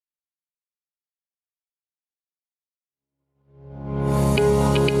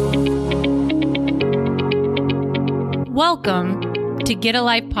Welcome to Get a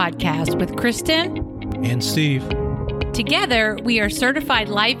Life Podcast with Kristen and Steve. Together, we are certified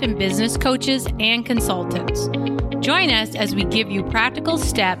life and business coaches and consultants. Join us as we give you practical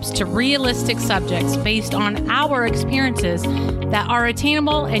steps to realistic subjects based on our experiences that are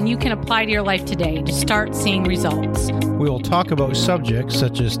attainable and you can apply to your life today to start seeing results. We will talk about subjects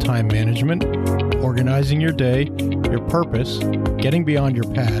such as time management, organizing your day, your purpose, getting beyond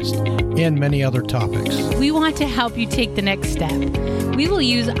your past, and many other topics. We want to help you take the next step. We will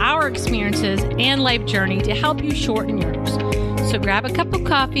use our experiences and life journey to help you shorten yours. So grab a cup of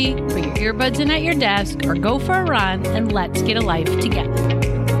coffee, put your earbuds in at your desk, or go for a run, and let's get a life together.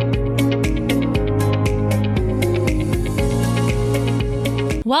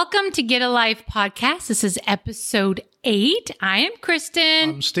 Welcome to Get a Life Podcast. This is episode 8. I am Kristen.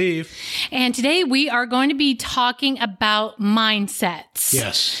 I'm Steve. And today we are going to be talking about mindsets.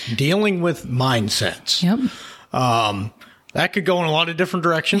 Yes, dealing with mindsets. Yep. That could go in a lot of different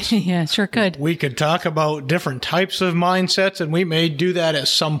directions. Yeah, sure could. We could talk about different types of mindsets, and we may do that at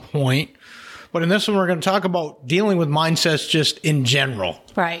some point. But in this one, we're going to talk about dealing with mindsets just in general.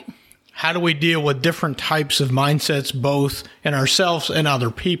 Right. How do we deal with different types of mindsets, both in ourselves and other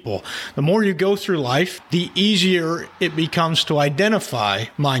people? The more you go through life, the easier it becomes to identify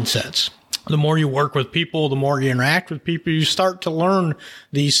mindsets. The more you work with people, the more you interact with people, you start to learn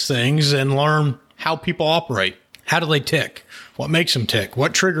these things and learn how people operate. How do they tick? What makes them tick?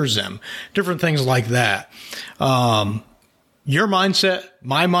 What triggers them? Different things like that. Your mindset,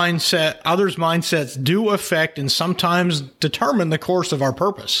 my mindset, others' mindsets do affect and sometimes determine the course of our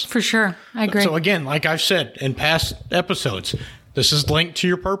purpose. For sure. I agree. So again, like I've said in past episodes, this is linked to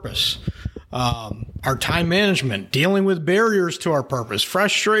your purpose. Our time management, dealing with barriers to our purpose,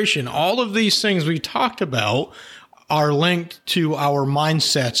 frustration, all of these things we talked about are linked to our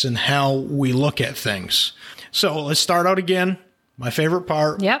mindsets and how we look at things. So let's start out again. My favorite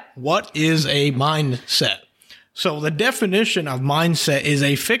part. Yep. What is a mindset? So the definition of mindset is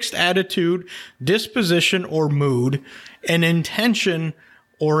a fixed attitude, disposition, or mood, an intention,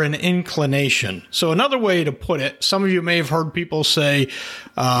 or an inclination. So another way to put it, some of you may have heard people say,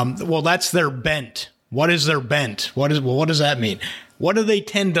 well, that's their bent. What is their bent? What does that mean? What do they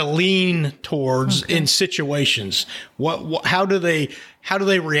tend to lean towards in situations? How do they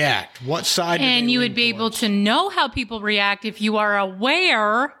react? What side? And you would be able to know how people react if you are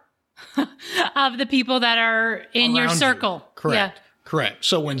aware of the people that are in your circle. Correct. Yeah. Correct.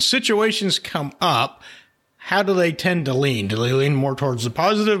 So when situations come up, how do they tend to lean? Do they lean more towards the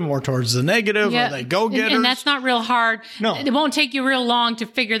positive, more towards the negative? Yeah. Are they go-getters? And that's not real hard. No. It won't take you real long to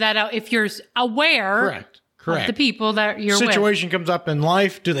figure that out if you're aware of the people that you're with. Situation comes up in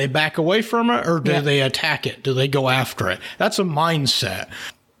life, do they back away from it or do they attack it? Do they go after it? That's a mindset.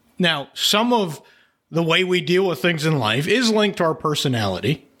 Now, some of the way we deal with things in life is linked to our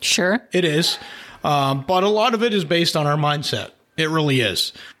personality. Sure. It is. But a lot of it is based on our mindset. It really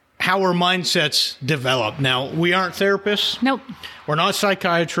is. How our mindsets develop. Now, we aren't therapists. Nope. We're not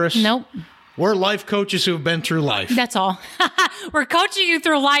psychiatrists. Nope. We're life coaches who've been through life. That's all. We're coaching you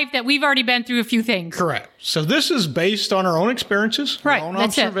through life that we've already been through a few things. Correct. So this is based on our own experiences, right, our own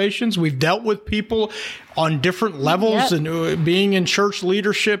observations. We've dealt with people on different levels and being in church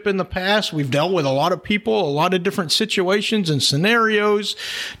leadership in the past. We've dealt with a lot of people, a lot of different situations and scenarios,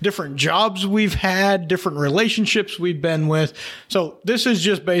 different jobs we've had, different relationships we've been with. So this is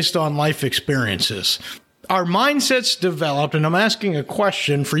just based on life experiences. Our mindsets developed, and I'm asking a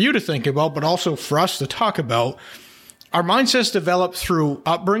question for you to think about, but also for us to talk about. Our mindsets develop through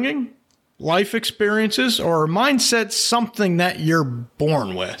upbringing, life experiences, or are mindsets something that you're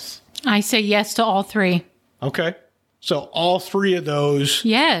born with? I say yes to all three. Okay. So all three of those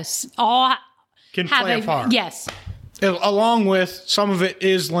all can play a part. Yes. Along with some of it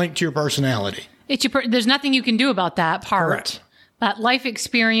is linked to your personality. There's nothing you can do about that part. Correct. But life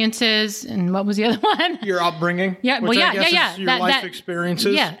experiences, and what was the other one? Your upbringing. Yeah, which I guess is your life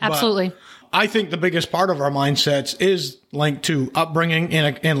experiences. Yeah, absolutely. I think the biggest part of our mindsets is linked to upbringing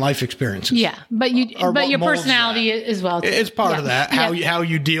and life experiences. Yeah, but your personality as well. It's part of that, how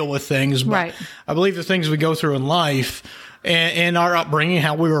you deal with things. But right. I believe the things we go through in life and our upbringing,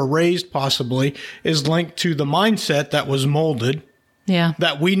 how we were raised possibly, is linked to the mindset that was molded. Yeah.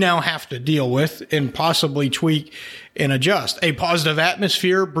 That we now have to deal with and possibly tweak and adjust. A positive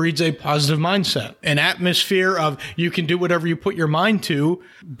atmosphere breeds a positive mindset. An atmosphere of you can do whatever you put your mind to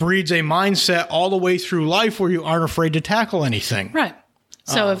breeds a mindset all the way through life where you aren't afraid to tackle anything. Right.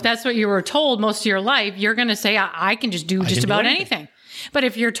 So if that's what you were told most of your life, you're going to say, I can just do just about anything. But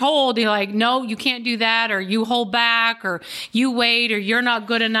if you're told, you're like, no, you can't do that, or you hold back, or you wait, or you're not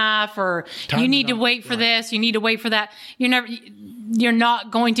good enough, or you need to wait for this, you need to wait for that. You're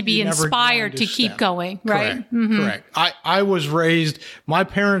not going to be inspired to keep going, right? Correct. Correct. I was raised, my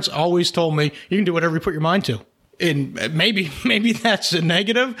parents always told me, you can do whatever you put your mind to. And maybe that's a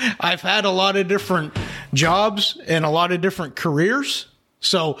negative. I've had a lot of different jobs and a lot of different careers.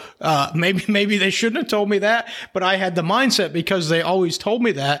 So maybe they shouldn't have told me that, but I had the mindset because they always told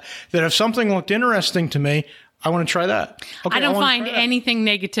me that if something looked interesting to me, I want to try that. Okay, I don't find anything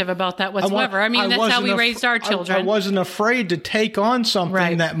negative about that whatsoever. I mean, that's how we raised our children. I wasn't afraid to take on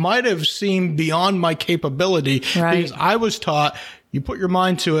something that might have seemed beyond my capability because I was taught, you put your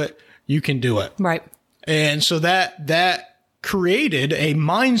mind to it, you can do it. Right. And so that created a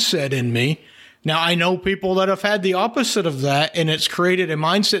mindset in me. Now, I know people that have had the opposite of that, and it's created a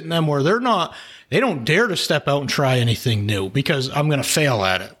mindset in them where they don't dare to step out and try anything new because I'm going to fail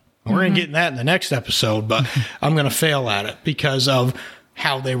at it. We're going to get in that in the next episode, but I'm going to fail at it because of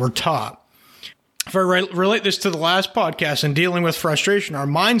how they were taught. If I relate this to the last podcast and dealing with frustration, our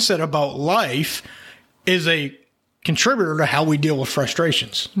mindset about life is a contributor to how we deal with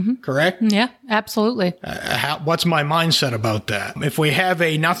frustrations, correct? Yeah, absolutely. What's my mindset about that? If we have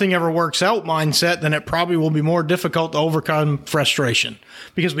a nothing ever works out mindset, then it probably will be more difficult to overcome frustration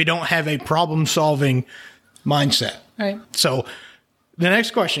because we don't have a problem-solving mindset. Right. So the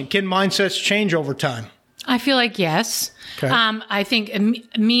next question, can mindsets change over time? I feel like yes. Okay. I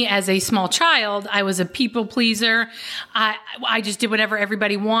think me as a small child, I was a people pleaser. I just did whatever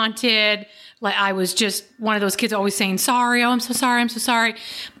everybody wanted. Like I was just one of those kids always saying, sorry, oh, I'm so sorry, I'm so sorry.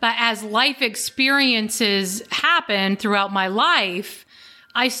 But as life experiences happened throughout my life,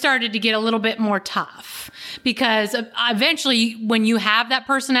 I started to get a little bit more tough because eventually when you have that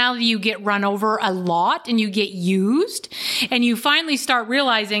personality, you get run over a lot and you get used and you finally start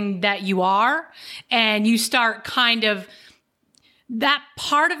realizing that you are, and you start kind of, that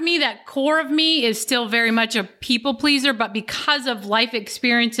part of me, that core of me is still very much a people pleaser, but because of life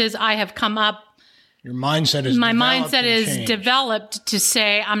experiences, I have come up. My mindset is developed to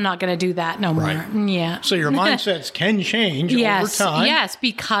say, I'm not going to do that no more. Yeah. So your mindsets can change over time. Yes,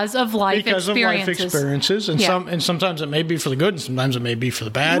 because of life experiences. And sometimes it may be for the good and sometimes it may be for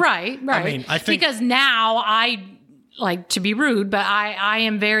the bad. Right. I mean, I think because now I like to be rude, but I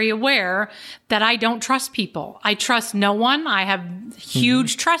am very aware that I don't trust people. I trust no one. I have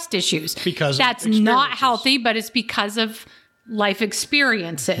huge trust issues. Because that's not healthy, but it's because of life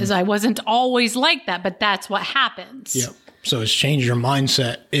experiences. I wasn't always like that, but that's what happens. Yep. So it's changed your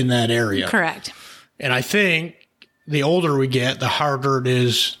mindset in that area. Correct. And I think the older we get, the harder it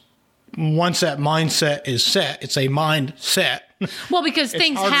is. Once that mindset is set, it's a mindset. Well, because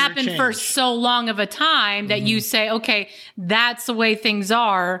things happen for so long of a time that you say, okay, that's the way things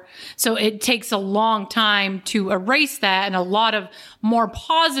are. So it takes a long time to erase that and a lot of more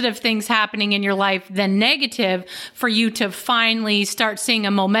positive things happening in your life than negative for you to finally start seeing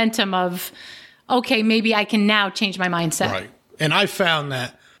a momentum of, okay, maybe I can now change my mindset. Right. And I found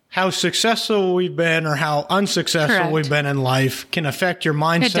that how successful we've been or how unsuccessful we've been in life can affect your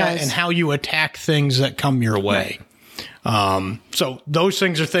mindset and how you attack things that come your way. Right. So those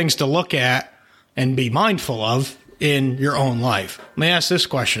things are things to look at and be mindful of in your own life. Let me ask this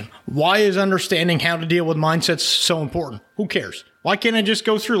question. Why is understanding how to deal with mindsets so important? Who cares? Why can't I just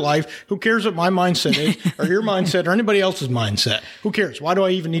go through life? Who cares what my mindset is or your mindset or anybody else's mindset? Who cares? Why do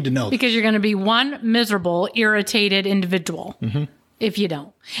I even need to know this? Because you're going to be one miserable, irritated individual if you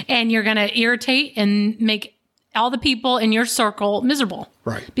don't. And you're going to irritate and make all the people in your circle miserable.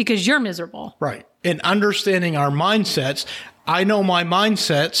 Right. Because you're miserable. Right. And understanding our mindsets, I know my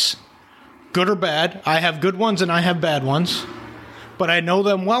mindsets, good or bad. I have good ones and I have bad ones. But I know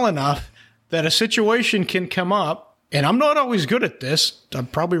them well enough that a situation can come up, and I'm not always good at this. I'm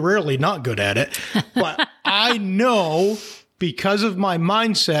probably rarely not good at it. But I know because of my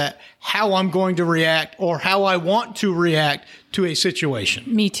mindset how I'm going to react or how I want to react to a situation.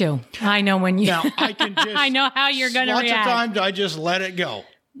 Me too. I know when you... Now, I can just... I know how you're going to react. Lots of times I just let it go.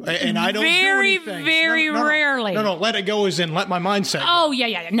 And I don't do anything. Very rarely. No, let it go as in let my mindset go. Oh,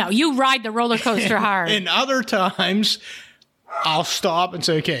 yeah. No, you ride the roller coaster hard. And other times, I'll stop and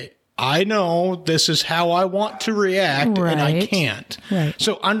say, okay, I know this is how I want to react, and I can't. Right.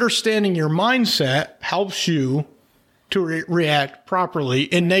 So understanding your mindset helps you to react properly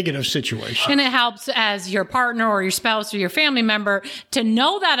in negative situations. And it helps as your partner or your spouse or your family member to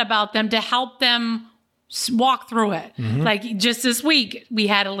know that about them, to help them walk through it. Like just this week, we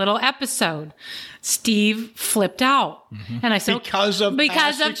had a little episode. Steve flipped out. And I said, because of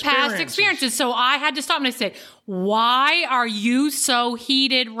past experiences. So I had to stop and I said, why are you so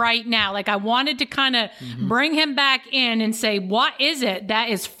heated right now? Like I wanted to kind of bring him back in and say, what is it that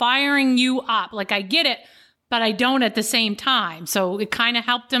is firing you up? Like I get it, but I don't at the same time. So it kind of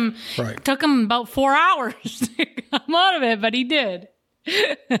helped him. Right. It took him about 4 hours to come out of it, but he did.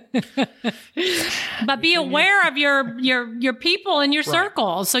 But be aware of your people in your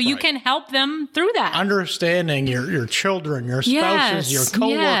circle so you can help them through that. Understanding your children, your spouses, your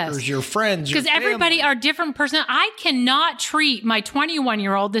coworkers, your friends, because everybody are different person. I cannot treat my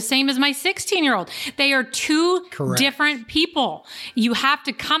 21-year-old the same as my 16-year-old. They are two different people. You have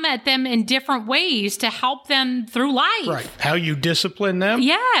to come at them in different ways to help them through life. Right. How you discipline them.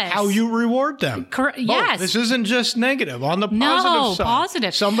 Yes. How you reward them. Yes. This isn't just negative. On the positive side.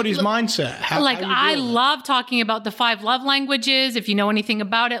 Positive. Somebody's mindset. I love talking about the 5 love languages. If you know anything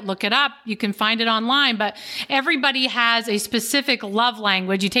about it, look it up. You can find it online, but everybody has a specific love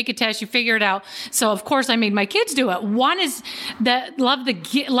language. You take a test, you figure it out. So of course I made my kids do it. One is that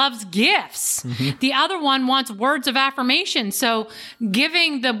loves gifts. The other one wants words of affirmation. So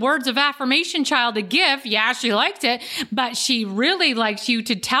giving the words of affirmation child a gift, she likes it, but she really likes you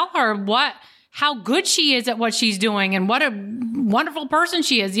to tell her how good she is at what she's doing and what a wonderful person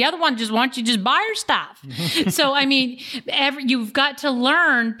she is. The other one just wants you to just buy her stuff. So, I mean, you've got to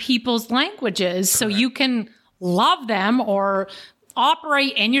learn people's languages so you can love them or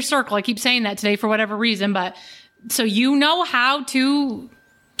operate in your circle. I keep saying that today for whatever reason, but so you know how to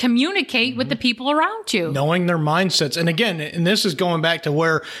communicate with the people around you. Knowing their mindsets. And again, and this is going back to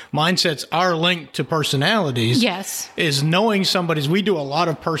where mindsets are linked to personalities. Yes. Is knowing somebody's, we've done a lot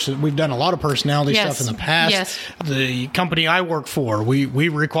of personality stuff in the past. Yes. The company I work for, we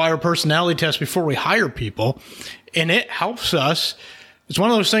require personality tests before we hire people. And it helps us. It's one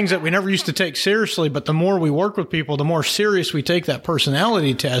of those things that we never used to take seriously, but the more we work with people, the more serious we take that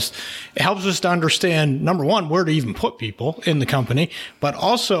personality test. It helps us to understand, number one, where to even put people in the company, but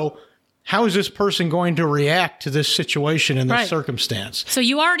also how is this person going to react to this situation and this circumstance? So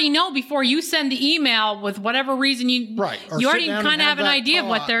you already know before you send the email with whatever reason you already kind of have an idea of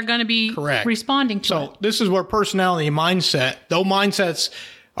what they're going to be responding to. So this is where personality and mindset, though mindsets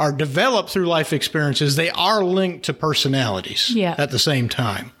are developed through life experiences, they are linked to personalities at the same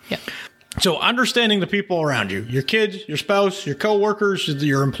time. Yeah. So understanding the people around you, your kids, your spouse, your coworkers,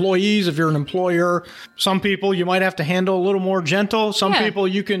 your employees, if you're an employer. Some people you might have to handle a little more gentle. Some people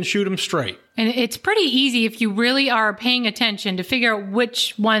you can shoot them straight. And it's pretty easy if you really are paying attention to figure out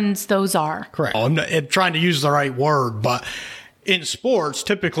which ones those are. Correct. I'm trying to use the right word, but in sports,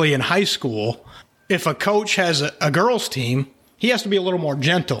 typically in high school, if a coach has a girls' team, he has to be a little more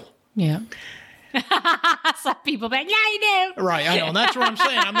gentle. Yeah. Some people be like, yeah, you do. Right, I know. And that's what I'm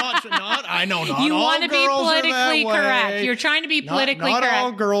saying. I know not you all want to be politically correct. You're trying to be politically correct. Not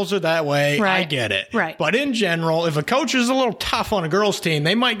all girls are that way. Right. I get it. Right. But in general, if a coach is a little tough on a girls' team,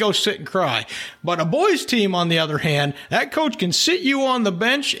 they might go sit and cry. But a boys' team, on the other hand, that coach can sit you on the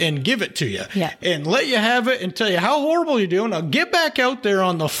bench and give it to you. Yeah. And let you have it and tell you how horrible you're doing. Now get back out there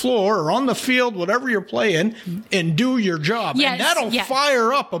on the floor or on the field, whatever you're playing, and do your job. Yes. And that'll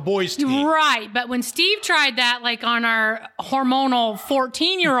fire up a boys' team. Right. But when Steve tried that, like on our hormonal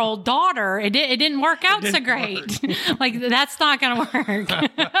 14-year-old daughter, it didn't work out so great. Like, that's not going to work.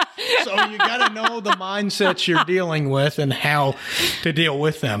 So you got to know the mindsets you're dealing with and how to deal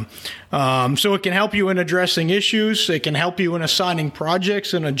with them. So it can help you in addressing issues. It can help you in assigning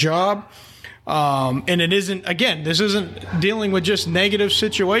projects in a job. And this isn't dealing with just negative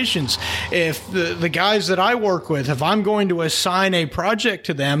situations. If the guys that I work with, if I'm going to assign a project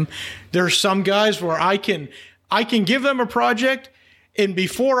to them, there's some guys where I can give them a project, and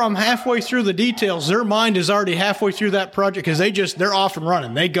before I'm halfway through the details, their mind is already halfway through that project because they're off and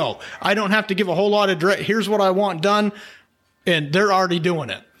running. They go. I don't have to give a whole lot of here's what I want done, and they're already doing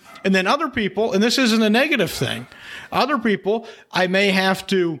it. And then other people, and this isn't a negative thing, other people, I may have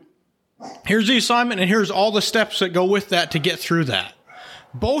to, here's the assignment and here's all the steps that go with that to get through that.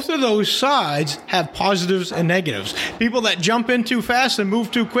 Both of those sides have positives and negatives. People that jump in too fast and move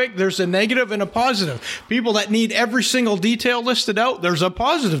too quick, there's a negative and a positive. People that need every single detail listed out, there's a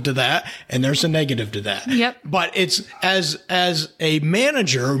positive to that and there's a negative to that. Yep. But it's as a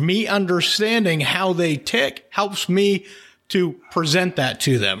manager, me understanding how they tick helps me to present that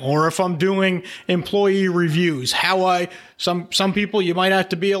to them. Or if I'm doing employee reviews, some people you might have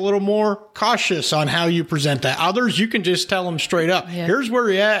to be a little more cautious on how you present that. Others, you can just tell them straight up, here's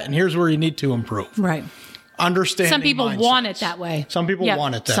where you're at and here's where you need to improve. Right. understanding Some people mindsets. want it that way. Some people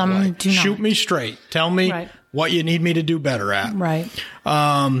want it that way. Some do not. Shoot me straight. Tell me what you need me to do better at. Right.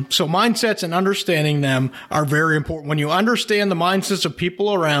 So mindsets and understanding them are very important. When you understand the mindsets of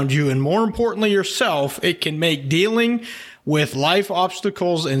people around you, and more importantly yourself, it can make dealing with life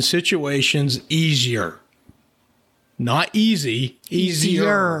obstacles and situations easier. Not easy,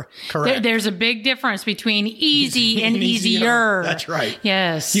 easier. Correct. There's a big difference between easy and easier. That's right.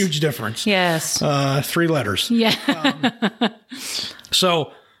 Yes. Huge difference. Yes. 3 letters. Yeah.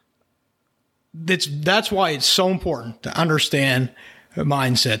 So that's why it's so important to understand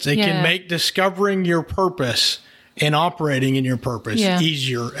mindsets. It can make discovering your purpose and operating in your purpose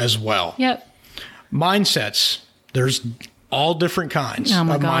easier as well. Yep. Mindsets. There's all different kinds of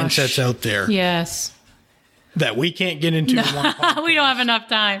mindsets out there. Yes. That we can't get into. We don't have enough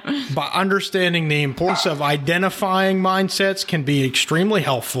time. But understanding the importance of identifying mindsets can be extremely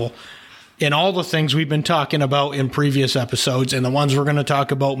helpful in all the things we've been talking about in previous episodes and the ones we're going to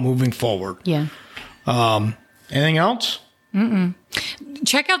talk about moving forward. Yeah. Anything else?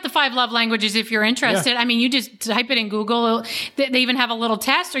 Check out the 5 love languages if you're interested. I mean, you just type it in Google. They even have a little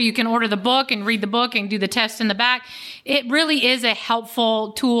test, or you can order the book and read the book and do the test in the back. It really is a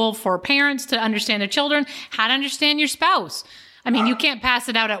helpful tool for parents to understand their children, how to understand your spouse. I mean, you can't pass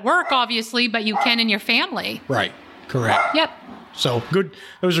it out at work, obviously, but you can in your family. Right. Correct. Yep. So good.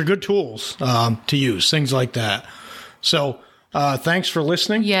 Those are good tools to use, things like that. So thanks for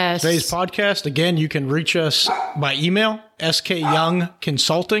listening. Yes. Today's podcast. Again, you can reach us by email,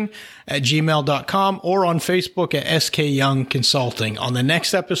 skyoungconsulting@gmail.com, or on Facebook at SK Young Consulting. On the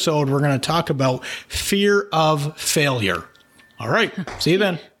next episode, we're going to talk about fear of failure. All right. See you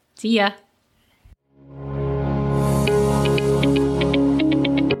then. See ya.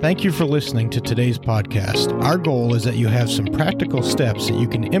 Thank you for listening to today's podcast. Our goal is that you have some practical steps that you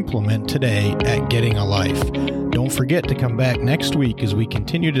can implement today at Getting a Life. Don't forget to come back next week as we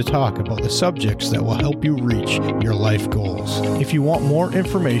continue to talk about the subjects that will help you reach your life goals. If you want more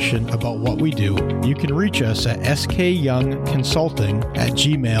information about what we do, you can reach us at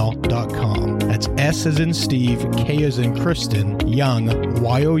skyoungconsulting@gmail.com. That's S as in Steve, K as in Kristen, Young,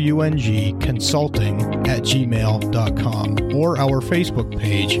 YOUNG, consulting@gmail.com, or our Facebook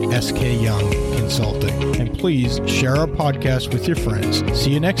page, SK Young Consulting. And please share our podcast with your friends.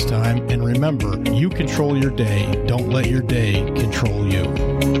 See you next time, and remember, you control your day. Don't let your day control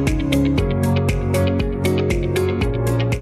you.